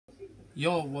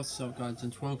Yo, what's up guys,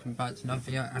 and welcome back to another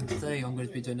video. And today I'm going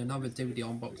to be doing another DVD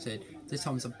unboxing. This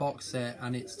time it's a box set,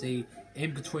 and it's the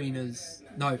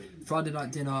Friday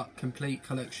Night Dinner Complete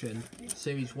Collection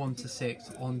Series 1 to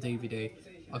 6 on DVD.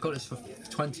 I got this for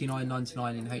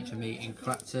 $29.99 in HMV in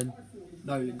Clapton.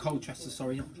 No, in Colchester,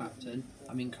 sorry, not Clapton.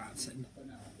 I'm in Clapton.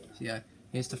 So yeah,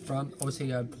 here's the front.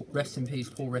 Obviously, rest in peace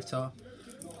Paul Ritter.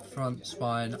 Front,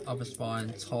 spine, other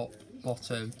spine, top,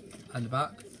 bottom and the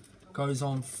back. Goes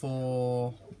on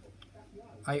for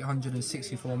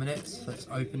 864 minutes. So let's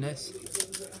open this.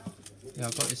 Yeah, I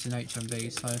got this in HMV,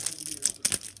 so I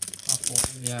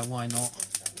thought, yeah, why not?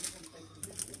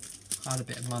 I had a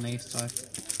bit of money, so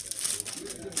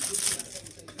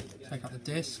take out the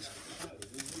discs.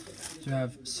 So we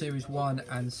have Series 1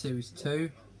 and Series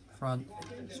 2, front,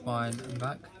 spine and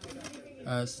back.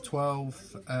 So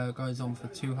 12 goes on for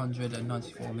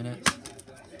 294 minutes.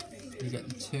 You get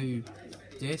the 2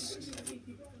 discs.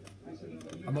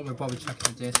 I'm not going to bother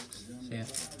checking the discs. So yeah,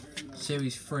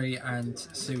 Series 3 and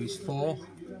Series 4,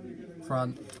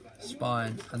 front,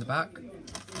 spine and the back.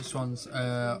 This one's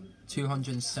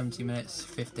 270 minutes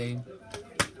 15.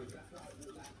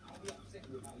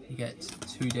 You get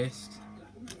 2 discs.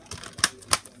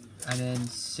 And then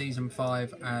Season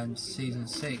 5 and Season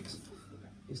 6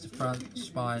 is the front,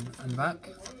 spine and back.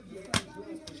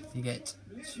 You get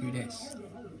 2 discs.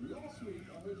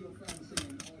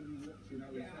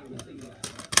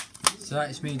 So that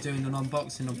is me doing an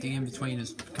unboxing of the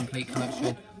In-Betweeners Complete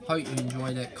Collection. Hope you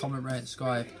enjoyed it. Comment, rate,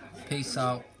 subscribe. Peace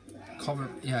out.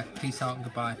 Peace out and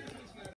goodbye.